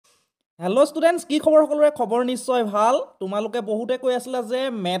Hello students, কি খবৰ সকলোৰে খবৰ নিশ্চয় ভাল তোমালোকে বহুতে কৈ আছিলা যে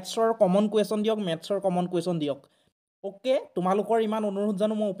ম্যাথছৰ কমন কুৱেশ্যন দিয়ক ওকে তোমালোকৰ ইমান অনুৰোধ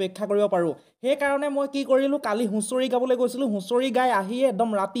জানো মই উপেক্ষা কৰিব পাৰো সেই কাৰণে মই কি কৰিলো কালি হুঁচৰি গাবলৈ গৈছিলো হুঁচৰি গাই আহি একদম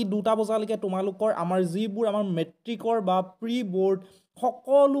ৰাতি 2টা বজালৈকে তোমালোকৰ আমাৰ যিবোৰ আমাৰ মেট্ৰিকৰ বা প্ৰি বোৰ্ড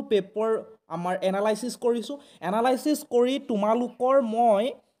সকলো পেপাৰ আমাৰ এনালাইসিস কৰি তোমালোকৰ মই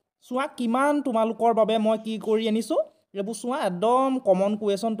চোৱা কিমান তোমালোকৰ বাবে মই কি কৰি আনিছো এইবোৰ চোৱা একদম কমন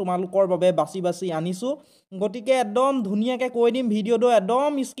কুৱেশ্যন তোমালোকৰ বাবে বাছি আনিছো গতিকে একদম ধুনীয়াকৈ কৈ দিম ভিডিঅটো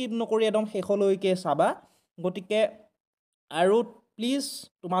একদম স্কিপ নকৰি একদম শেষলৈকে চাবা গতিকে আৰু প্লিজ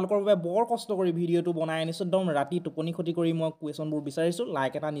তোমালোকৰ বাবে বৰ কষ্ট কৰি ভিডিঅটো বনাই আনিছো একদম ৰাতি টোপনি ক্ষতি কৰি মই কুৱেশ্যনবোৰ বিচাৰিছো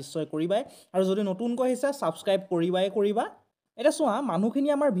লাইক এটা নিশ্চয় কৰিবাই আৰু যদি নতুনকৈ আহিছে সাবস্ক্ৰাইব কৰিবা এটা চোৱা মানুহখিনি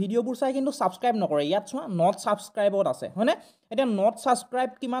আমাৰ ভিডিঅ'বোৰ চাই কিন্তু সাবস্ক্ৰাইব নকৰে ইয়াত চোৱা নট সাবস্ক্ৰাইবত আছে হয়নে এটা নট সাবস্ক্ৰাইব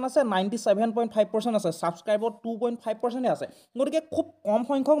কিমান আছে 97.5% আছে সাবস্ক্ৰাইবত 2.5% আছে গতিকে খুব কম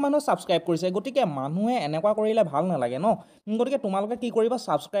সংখ্যক মানুহ সাবস্ক্ৰাইব কৰিছে গতিকে মানুহে এনেকুৱা কৰিলে ভাল নালাগে ন গতিকে তোমালোকে কি কৰিবা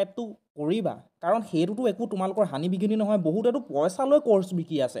সাবস্ক্ৰাইবটো কৰিবা কাৰণ হেতুটো একো তোমালোকৰ হানি বিঘিনি নহয় বহুতেটো পইচা লৈ কোৰ্স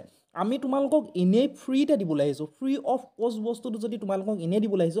বিকি আছে আমি তোমালোকক ইনে ফ্ৰীতে দিবলৈ আহিছো ফ্ৰী অফ কষ্ট বস্তুটো যদি তোমালোকক ইনে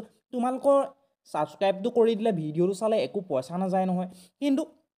দিবলৈ আহিছো তোমালোকৰ সাবস্ক্ৰাইবটো কৰি দিলে ভিডিঅ'টো চালে একো পইচা না যায় নহয় কিন্তু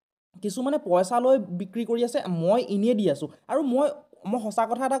কিছুমানে পইচা লৈ বিক্ৰী কৰি আছে মই ইনে দি আছো আৰু মই হসা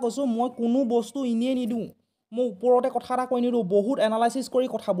কথা এটা কৈছো মই কোনো বস্তু ইনে নিদু মই ওপৰতে কথা এটা কৈ নিদু বহুত এনালাইসিস কৰি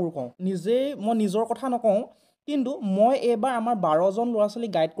কথাবোৰ কওঁ নিজে মই নিজৰ কথা নকওঁ কিন্তু মই এবাৰ আমাৰ 12 জন ল'ৰা ছোৱালী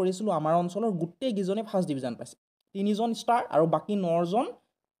গাইড কৰিছিলো আমাৰ অঞ্চলৰ গোটেই গিজনে ফাৰ্ষ্ট ডিভিজন পাইছে 3 জন ষ্টাৰ আৰু বাকি 9 জন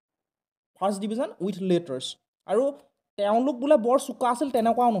ফাৰ্ষ্ট ডিভিজন উইথ লেটাৰ্স আৰু তেওঁলোক বুলে বৰ চুকা আছিল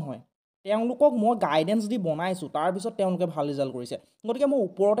তেনেকুৱাও নহয় তেওঁলোকক মই গাইডেন্স দি বনাইছো তাৰ পিছত তেওঁলোকে ভাল ৰিজাল্ট কৰিছে গতিকে মই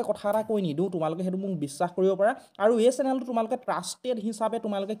ওপৰতে কথা এটা কৈ নিদু তোমালোকে হেতু মোক বিশ্বাস কৰিব পাৰা আৰু এই চেনেলটো তোমালোকে ট্ৰাস্টেড হিচাপে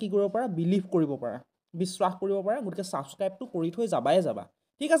তোমালোকে কি কৰিব পাৰা বিলিভ কৰিব পাৰা বিশ্বাস কৰিব পাৰা গতিকে সাবস্ক্ৰাইবটো কৰি থৈ যাবা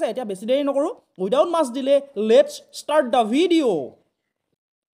ঠিক আছে এতিয়া বেছি দেৰি নকৰো উইদাউট মাছ দিলে লেটস ষ্টাৰ্ট দা ভিডিঅ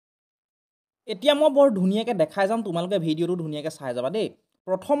এতিয়া মই বৰ ধুনীয়াকৈ দেখাই যাম তোমালোকে ভিডিঅ'টো ধুনীয়াকৈ চাই যাবা দেই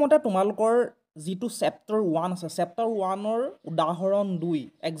প্ৰথমতে তোমালোকৰ যিটো চেপ্টাৰ 1 আছে চেপ্টাৰ 1ৰ উদাহৰণ 2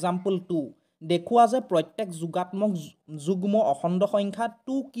 এক্সাম্পল 2 দেখুৱা যে প্ৰত্যেক যোগাত্মক যুগ্ম অখণ্ড সংখ্যা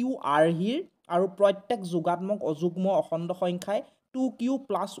 2q আৰহিৰ আৰু প্ৰত্যেক যোগাত্মক অযুগ্ম অখণ্ড সংখ্যাই 2q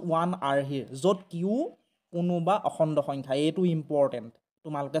 + 1 আৰহিৰ য'ত q কোনোবা অখণ্ড সংখ্যা এটো ইম্পৰ্টেন্ট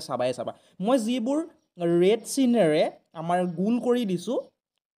তোমালোকে চাবা মই যিবোৰ ৰেড চিনেৰে আমাৰ গোল কৰি দিছো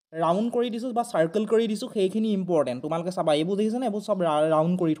ৰাউন্ড কৰি দিছো বা সাৰ্কেল কৰি দিছো সেইখিনি ইম্পৰ্টেন্ট তোমালোকে চাবা এইবোৰ দেখিছানে এইবোৰ সব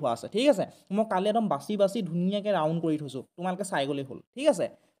ৰাউন্ড কৰি থোৱা আছে ঠিক আছে মই কালি একদম বাছি ধুনীয়াকৈ ৰাউন্ড কৰি থৈছো তোমালোকে চাই গলে হ'ল ঠিক আছে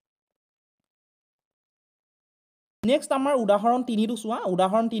নেক্সট আমাৰ উদাহৰণ 3 টো চোৱা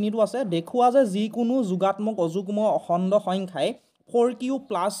উদাহৰণ 3 টো আছে দেখুৱা যে যিকোনো যোগাত্মক অযুগ্ম অখণ্ড সংখ্যাই 4q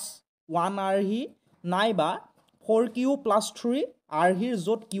 + 1 আৰহি নাইবা 4q + 3 আৰহিৰ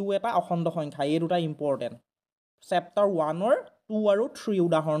য'ত q এটা অখণ্ড সংখ্যা এই দুটা ইম্পৰ্টেন্ট চেপ্টাৰ 1ৰ 2 আৰু 3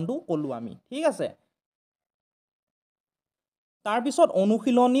 উদাহৰণটো কলো আমি ঠিক আছে তাৰ পিছত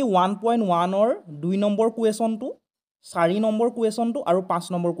অনুশীলনী 1.1ৰ 2 নম্বৰ কুৱেশ্যনটো 4 নম্বৰ কুৱেশ্যনটো আৰু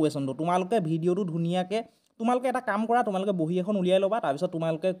 5 নম্বৰ কুৱেশ্যনটো তোমালোকে ভিডিঅ'টো ধুনীয়াকৈ তোমালোকে এটা কাম কৰা তোমালোকে বহি এখন উলিয়াই লবা তাৰ পিছত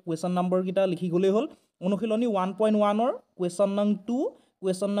তোমালোকে কুৱেশ্যন নম্বৰ কিটা লিখি গলেই হ'ল অনুশীলনী 1.1ৰ কুৱেশ্যন নং 2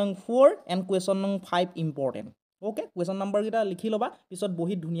 কুৱেশ্যন নং 4 এণ্ড কুৱেশ্যন নং 5 ইম্পৰ্টেন্ট ওকে কুৱেশ্যন নম্বৰ কিটা লিখি লবা পিছত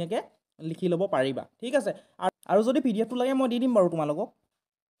বহি ধুনীয়াকৈ লিখি লব পাৰিবা ঠিক আছে আৰু যদি পিডিএফটো লাগে মই দি দিম বাৰু তোমালোকক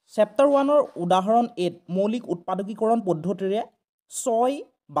চেপ্টাৰ 1ৰ উদাহৰণ 8 মৌলিক উৎপাদকীকৰণ পদ্ধতিৰে 6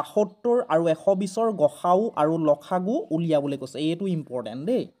 72 আৰু 120ৰ গসাউ আৰু লসাগু উলিয়াবলৈ কৈছে এইটো ইম্পৰ্টেন্ট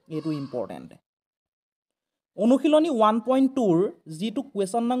দেই এইটো ইম্পৰ্টেন্ট অনুশীলনী 1.2ৰ যিটো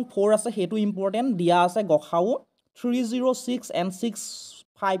কুৱেশ্যন নং 4 আছে সেইটো ইম্পৰ্টেন্ট দিয়া আছে গসাউ 306 এণ্ড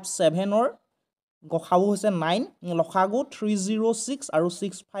 657ৰ গসাউ হৈছে 9 লসাগু 306 আৰু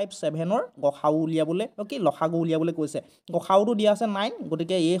 657ৰ গসাউ উলিয়াবলৈ কি লসাগু উলিয়াবলৈ কৈছে গসাউটো দিয়া আছে 9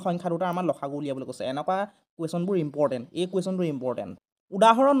 গতিকে এই সংখ্যা দুটা আমাৰ লসাগু উলিয়াবলৈ কৈছে এনেকুৱা কুৱেশ্যনবোৰ ইম্পৰ্টেন্ট এই কুৱেশ্যনটো ইম্পৰ্টেন্ট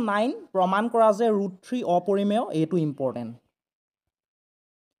উদাহৰণ 9 প্ৰমাণ কৰা যে √3 অপৰিমেয় এইটো ইম্পৰ্টেন্ট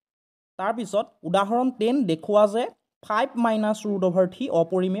তাৰ পিছত উদাহৰণ 10 দেখুৱা যে 5 - √3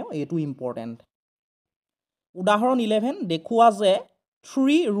 অপৰিমেয় এইটো ইম্পৰ্টেন্ট উদাহৰণ 11 দেখুৱা যে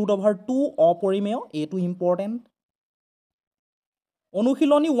 3√2 অপৰিমেয় এইটো ইম্পৰ্টেন্ট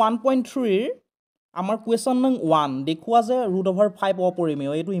অনুশীলনী 1.3ৰ আমাৰ কুৱেশ্যন নং 1 দেখুৱা যে √5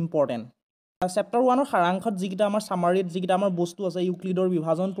 অপৰিমেয় এইটো ইম্পৰ্টেন্ট চেপ্টাৰ 1ৰ সাৰাংশত যিকিটা আমাৰ সামাৰীত যিকিটা আমাৰ বস্তু আছে ইউক্লিডৰ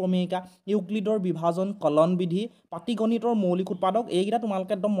বিভাজন প্ৰমেয়িকা ইউক্লিডৰ বিভাজন কলন বিধি পাটিগণিতৰ মৌলিক উৎপাদক এইকিটা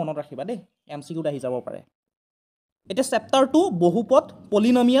তোমালোকে একদম মনত ৰাখিবা দেই এমসিকিউত আহি যাব পাৰে এটা চেপ্টাৰ 2 বহুপদ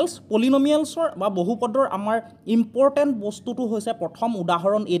পলিনমিয়ালছৰ বা বহুপদৰ আমাৰ ইম্পৰ্টেন্ট বস্তুটো হৈছে প্ৰথম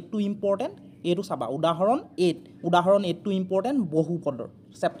উদাহৰণ 8 টো ইম্পৰ্টেন্ট এইটো চাবা উদাহৰণ 8 টো important বহুপদৰ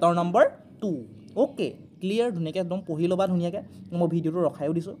chapter number 2 okay clear ধুনীয়াকৈ একদম পঢ়ি ল'বা ধুনীয়াকৈ মই ভিডিঅ'টো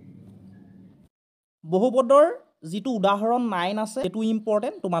ৰখায়ো দিছোঁ বহুপদৰ যিটো উদাহৰণ 9 আছে সেইটো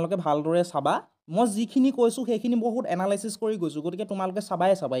ইম্পৰ্টেণ্ট তোমালোকে ভালদৰে চাবা মই যিখিনি কৈছোঁ সেইখিনি বহুত এনালাইচিছ কৰি গৈছোঁ গতিকে তোমালোকে চাবা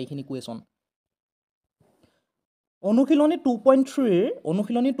এইখিনি কুৱেশ্যন অনুশীলনী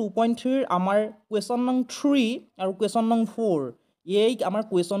 2.3 আমাৰ কুৱেশ্যন নং 3 আৰু কুৱেশ্যন নং 4 এই আমাৰ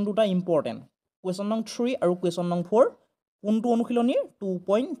কুৱেশ্যন দুটা ইম্পৰ্টেণ্ট কুৱেশ্যন নং 3 আৰু কুৱেশ্যন নং 4 কোনটো অনুশীলনীৰ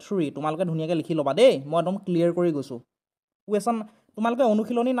 2.3 তোমালোকে ধুনীয়াকৈ লিখি ল'বা দেই মই একদম ক্লিয়াৰ কৰি গৈছোঁ কুৱেশ্যন তোমালোকে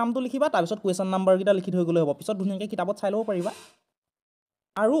অনুশীলনীৰ নামটো লিখিবা তাৰপিছত কুৱেশ্যন নাম্বাৰকেইটা লিখি থৈ গ'লে হ'ব পিছত ধুনীয়াকৈ কিতাপত চাই ল'ব পাৰিবা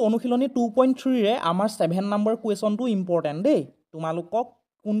আৰু অনুশীলনী 2.3ৰে আমাৰ 7 নম্বৰ কুৱেশ্যনটো ইম্পৰ্টেণ্ট দেই তোমালোকক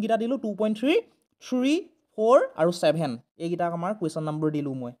কোনকেইটা দিলোঁ 2.3 3 4 আৰু 7 এইকেইটাক আমাৰ কুৱেশ্যন নম্বৰ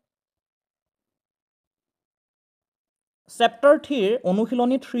দিলোঁ মই চেপ্টাৰ 3ৰ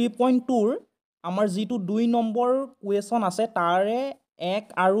অনুশীলনী 3.2ৰ আমাৰ যিটো 2 নম্বৰ কুৱেশ্যন আছে তাৰে 1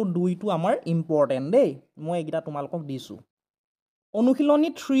 আৰু 2টো আমাৰ ইম্পৰ্টেণ্ট দেই মই এইকেইটা তোমালোকক দিছোঁ অনুশীলনী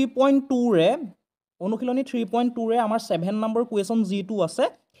 3.2ৰে আমাৰ 7 নম্বৰ কুৱেশ্যন যিটো আছে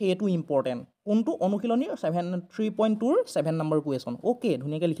সেইটো ইম্পৰ্টেণ্ট কোনটো অনুশীলনী 3.2ৰ 7 নম্বৰ কুৱেশ্যন অ'কে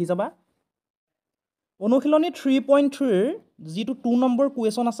ধুনীয়াকৈ লিখি যাবা অনুশীলনী 3.3ৰ যিটো 2 নম্বৰ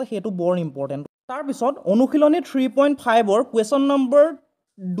কুৱেশ্যন আছে সেইটো বৰ ইম্পৰ্টেণ্ট তাৰপিছত অনুশীলনী 3.5ৰ কুৱেশ্যন নম্বৰ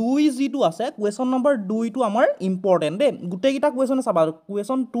 2 যিটো আছে কুৱেশ্যন নম্বৰ 2টো আমাৰ ইম্পৰ্টেণ্ট দেই গোটেইকেইটা কুৱেশ্যনে চাবা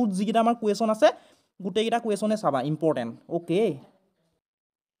কুৱেশ্যন 2ত যিকেইটা আমাৰ কুৱেশ্যন আছে গোটেইকেইটা কুৱেশ্যনে চাবা ইম্পৰ্টেণ্ট অ'কে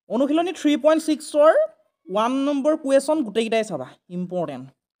অনুশীলনী 3.6ৰ 1 নম্বৰ কুৱেশ্যন গোটেইকেইটাই চাবা ইম্পৰ্টেণ্ট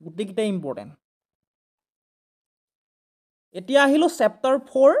গোটেইকেইটাই ইম্পৰ্টেণ্ট এতিয়া আহিলোঁ চেপ্টাৰ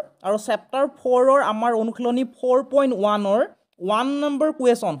 4 আৰু চেপ্টাৰ 4ৰ আমাৰ অনুশীলনী 4.1ৰ 1 নম্বৰ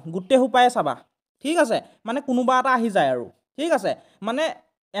কুৱেশ্যন গোটেই সোপাই চাবা ঠিক আছে মানে কোনোবা এটা আহি যায় আৰু ঠিক আছে মানে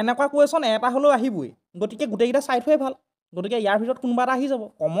এনেকুৱা কুৱেশ্যন এটা হ'লেও আহিবই গতিকে গোটেইকেইটা চাই থোৱাই ভাল গতিকে ইয়াৰ ভিতৰত কোনোবা এটা আহি যাব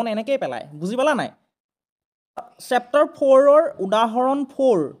কমন এনেকেই পেলাই বুজি পালা নাই চেপ্টাৰ 4ৰ উদাহৰণ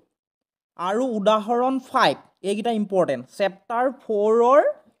 4 আৰু উদাহৰণ 5 এইকেইটা ইম্পৰ্টেণ্ট চেপ্টাৰ 4ৰ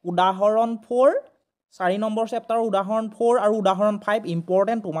উদাহৰণ 4 4 নম্বৰ চেপ্টাৰৰ উদাহৰণ 4 আৰু উদাহৰণ 5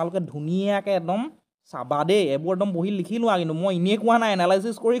 ইম্পৰ্টেণ্ট তোমালোকে ধুনীয়াকৈ একদম চাবা দেই এইবোৰ একদম বহি লিখি লোৱা কিন্তু মই এনেই কোৱা নাই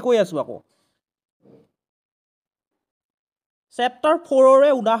এনালাইচিছ কৰি কৈ আছোঁ আকৌ চেপ্টাৰ 4ৰে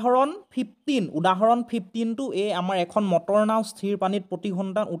উদাহৰণ 15টো এই আমাৰ এখন মটৰ নাও স্থিৰ পানীত প্ৰতি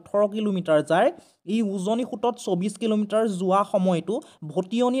ঘণ্টাত 18 কিলোমিটাৰ যায় ই উজনি সোঁতত 24 কিলোমিটাৰ যোৱা সময়টো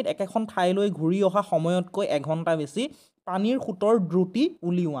ভটিয়নিত একেখন ঠাইলৈ ঘূৰি অহা সময়তকৈ এঘণ্টা বেছি পানীৰ সোঁতৰ দ্ৰুতি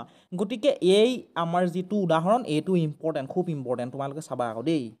উলিওৱা গতিকে এই আমাৰ যিটো উদাহৰণ এইটো ইম্পৰ্টেণ্ট খুব ইম্পৰ্টেণ্ট তোমালোকে চাবা আকৌ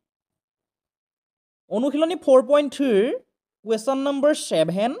দেই অনুশীলনী 4.3ৰ কুৱেশ্যন নম্বৰ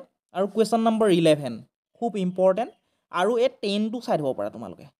 7 আৰু কুৱেশ্যন নম্বৰ 11 খুব ইম্পৰ্টেণ্ট আৰু এই 10টো চাই থ'ব পাৰা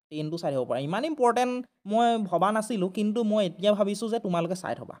তোমালোকে 10টো চাই থ'ব পাৰা ইমান ইম্পৰ্টেণ্ট মই ভবা নাছিলোঁ কিন্তু মই এতিয়া ভাবিছোঁ যে তোমালোকে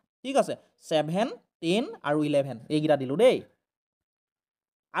চাই থ'বা ঠিক আছে 7 10 আৰু 11 এইকেইটা দিলোঁ দেই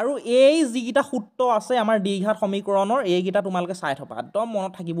আৰু এই যিকেইটা সূত্ৰ আছে আমাৰ দ্বিঘাত সমীকৰণৰ এইকেইটা তোমালোকে চাই থ'বা একদম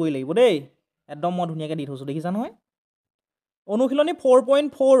মনত থাকিবই লাগিব দেই একদম মই ধুনীয়াকৈ দি থৈছোঁ দেখিছা নহয় অনুশীলনী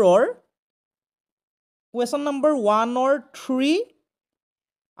 4.4ৰ কুৱেশ্যন নম্বৰ 1ৰ 3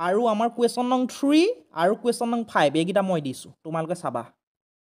 আৰু আমাৰ কুৱেশ্যন নং 3 আৰু কুৱেশ্যন নং 5 এইকেইটা মই দিছোঁ তোমালোকে চাবা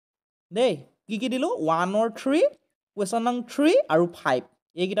দেই কি দিলোঁ 1ৰ 3 কুৱেশ্যন নং 3 আৰু 5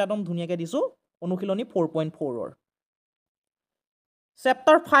 এইকেইটা একদম ধুনীয়াকৈ দিছোঁ অনুশীলনী 4.4ৰ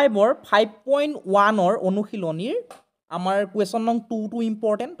চেপ্টাৰ 5ৰ 5.1ৰ অনুশীলনীৰ আমাৰ কুৱেশ্যন নং 2টো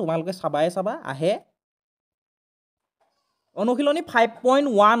ইম্পৰ্টেণ্ট তোমালোকে চাবা আহে অনুশীলনী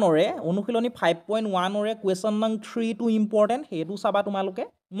 5.1ৰে কুৱেশ্যন নং 3টো ইম্পৰ্টেণ্ট সেইটো চাবা তোমালোকে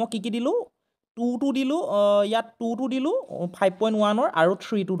মই কি দিলোঁ 2টো দিলোঁ ইয়াত 2টো দিলোঁ 5.1ৰ আৰু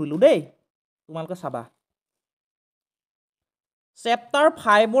 3টো দিলোঁ দেই তোমালোকে চাবা চেপ্টাৰ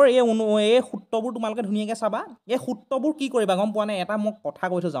 5ৰ এই সূত্ৰবোৰ তোমালোকে ধুনীয়াকৈ চাবা এই সূত্ৰবোৰ কি কৰিবা গম পোৱা নাই এটা মই কথা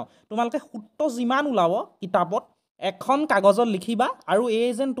কৈ থৈ যাওঁ তোমালোকে সূত্ৰ যিমান ওলাব কিতাপত এখন কাগজত লিখিবা আৰু এই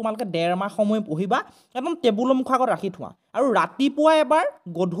যেন তোমালোকে 1.5 মাহ সময় পঢ়িবা একদম টেবুলৰ মুখৰ আগত ৰাখি থোৱা আৰু ৰাতিপুৱা এবাৰ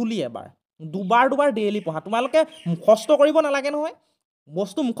গধূলি এবাৰ দুবাৰ ডেইলি পঢ়া তোমালোকে মুখস্থ কৰিব নালাগে নহয়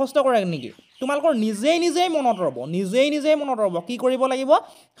বস্তু মুখস্থ কৰে নেকি তোমালোকৰ নিজেই মনত ৰ'ব কি কৰিব লাগিব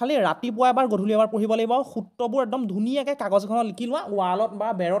খালি ৰাতিপুৱা এবাৰ গধূলি এবাৰ পঢ়িব লাগিব সূত্ৰবোৰ একদম ধুনীয়াকৈ কাগজ এখনত লিখি লোৱা ৱালত বা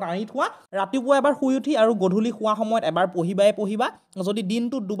বেৰত আনি থোৱা ৰাতিপুৱা এবাৰ শুই উঠি আৰু গধূলি শোৱা সময়ত এবাৰ পঢ়িবা যদি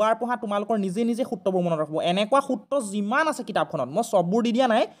দিনটোত দুবাৰ পঢ়া তোমালোকৰ নিজে সূত্ৰবোৰ মনত ৰাখিব এনেকুৱা সূত্ৰ যিমান আছে কিতাপখনত মই চববোৰ দি দিয়া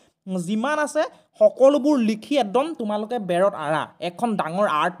নাই যিমান আছে সকলোবোৰ লিখি একদম তোমালোকে বেৰত আৰা এখন ডাঙৰ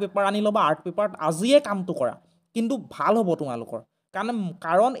আৰ্ট পেপাৰ আনি ল'বা আৰ্ট পেপাৰত আজিয়ে কামটো কৰা কিন্তু ভাল হ'ব তোমালোকৰ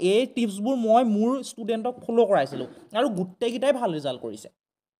কাৰণ এই টিপছবোৰ মই মোৰ ষ্টুডেণ্টক ফ'ল' কৰাইছিলোঁ আৰু গোটেইকেইটাই ভাল ৰিজাল্ট কৰিছে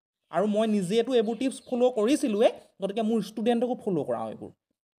আৰু মই নিজেতো এইবোৰ টিপছ ফ'ল' কৰিছিলোঁৱে গতিকে মোৰ ষ্টুডেণ্টকো ফ'ল' কৰাওঁ এইবোৰ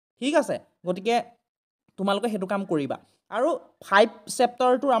ঠিক আছে গতিকে তোমালোকে হেতু কাম কৰিবা আৰু 5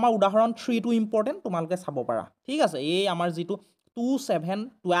 চেপ্টাৰটোৰ আমাৰ উদাহৰণ 3 টো ইম্পৰ্টেন্ট তোমালোকে চাব পাৰা ঠিক আছে এই আমাৰ যেটো 2 7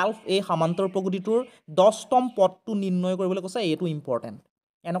 12 এই সমান্তৰ প্ৰগতিটোৰ 10তম পদটো নিৰ্ণয় কৰিবলৈ কৈছে এইটো ইম্পৰ্টেন্ট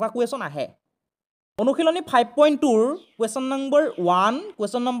এনেকুৱা কোৱেশ্চন আহে অনুশীলনী 5.2 ৰ কোৱেশ্চন নম্বৰ 1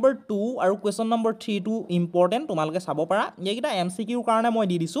 কোৱেশ্চন নম্বৰ 2 আৰু কোৱেশ্চন নম্বৰ 3 টো ইম্পৰ্টেন্ট তোমালোকে চাব পাৰা এইকিটা এমসিকিউৰ কাৰণে মই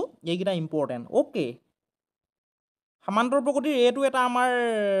দি দিছো এইকিটা ইম্পৰ্টেন্ট ওকে সমান্তৰ প্ৰগতিৰ এইটো এটা আমাৰ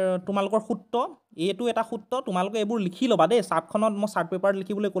তোমালোকৰ সূত্ৰ এইটো এটা সূত্ৰ তোমালোকে এইবোৰ লিখি লবা দেই চাৰ্টখনত মই চাৰ্ট পেপাৰত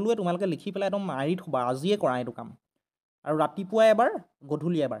লিখিবলৈ ক'লোৱে তোমালোকে লিখি পেলাই একদম মাৰি থবা আজিয়ে কৰা এইটো কাম আৰু ৰাতিপুৱা এবাৰ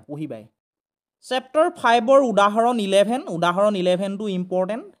গধূলি এবাৰ পঢ়িবাই চেপ্টাৰ 5 ৰ উদাহৰণ 11 টো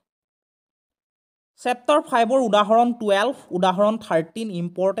ইম্পৰ্টেন্ট চেপ্টাৰ 5 ৰ উদাহৰণ 12 উদাহৰণ 13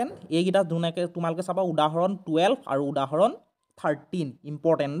 ইম্পৰ্টেন্ট এইকিটা ধুনীয়াকৈ তোমালোকে চাবা উদাহৰণ 12 আৰু উদাহৰণ 13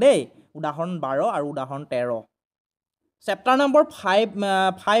 ইম্পৰ্টেন্ট দেই উদাহৰণ 12 আৰু উদাহৰণ 13 চেপ্টাৰ নম্বৰ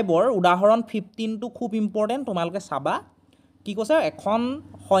 5 ৰ উদাহৰণ 15 টো খুব ইম্পৰ্টেন্ট তোমালোকে চাবা কি কৈছে এখন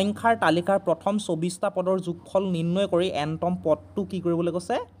সংখ্যাৰ তালিকাৰ প্ৰথম 24টা পদৰ যোগফল নিৰ্ণয় কৰি এনতম পদটো কি কৰিবলৈ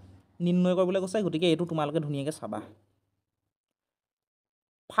কৈছে নিৰ্ণয় কৰিবলৈ কৈছে গতিকে এইটো তোমালোকে ধুনীয়াকৈ চাবা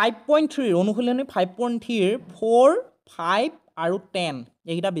 5.3 অনুশীলনী 5.3 ৰ 4 5 আৰু 10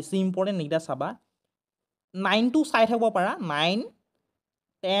 এইকিটা বেছি ইম্পৰ্টেন্ট এইকিটা চাবা 9 টো চাই থাকিব পাৰা 9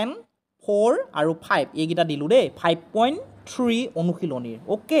 10 4 আৰু 5 এইকিটা দিলো দেই 5.3 অনুশীলনীৰ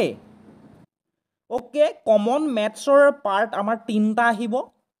ওকে কমন মেথছৰ পাৰ্ট আমাৰ 3টা আহিব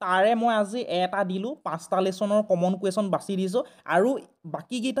তাৰে মই আজি এটা দিলো 5টা লেসনৰ কমন কুৱেশ্যন বাছি দিছো আৰু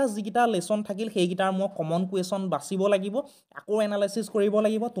বাকি গিটা যিকিটা লেসন থাকিল সেইকিটাৰ মই কমন কুৱেশ্যন বাছিব লাগিব আকৌ এনালাইসিস কৰিব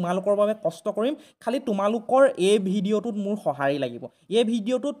লাগিব তোমালোকৰ বাবে কষ্ট কৰিম খালি তোমালোকৰ এই ভিডিঅটোত মোৰ সহায় লাগিব এই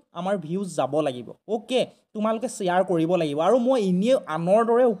ভিডিঅটোত আমাৰ ভিউজ যাব লাগিব ওকে তোমালোকে শেয়াৰ কৰিব লাগিব আৰু মই ইনে আনৰ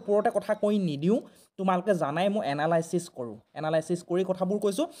দৰে ওপৰতে কথা কৈ নিদিও তোমালোকে জানাই মই এনালাইসিস কৰি কথাবোৰ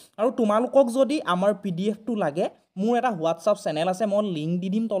কৈছো আৰু তোমালোকক যদি আমাৰ পিডিএফ টো লাগে মোৰ এটা হোৱাটসএপ চেনেল আছে মই লিংক দি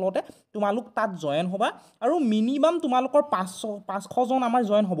দিম তলতে তোমালোক তাত জয়েন হ'বা আৰু মিনিমাম তোমালোকৰ 500 জন আমাৰ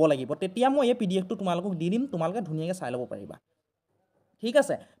জয়েন হ'ব লাগিব তেতিয়া মই এই পিডিএফ টো তোমালোকক দি দিম তোমালোকে ধুনীয়াকৈ চাই ল'ব পাৰিবা ঠিক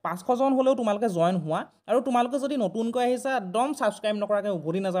আছে 500 জন হলেও তোমালোকে জয়েন হোৱা আৰু তোমালোকে যদি নতুনকৈ আহিছা একদম সাবস্ক্ৰাইব নকৰাকৈ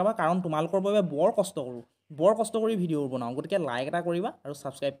উভতি নাযাবা কাৰণ তোমালোকৰ বাবে বৰ কষ্ট কৰি ভিডিঅ বনাও গতিকে লাইক এটা কৰিবা আৰু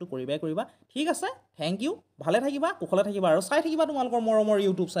সাবস্ক্ৰাইবটো কৰিবা ঠিক আছে থ্যাংক ইউ ভালে থাকিবা কুশলে থাকিবা আৰু চাই থাকিবা তোমালোকৰ মৰমৰ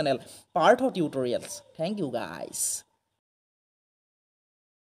YouTube channel Partha tutorials thank U guys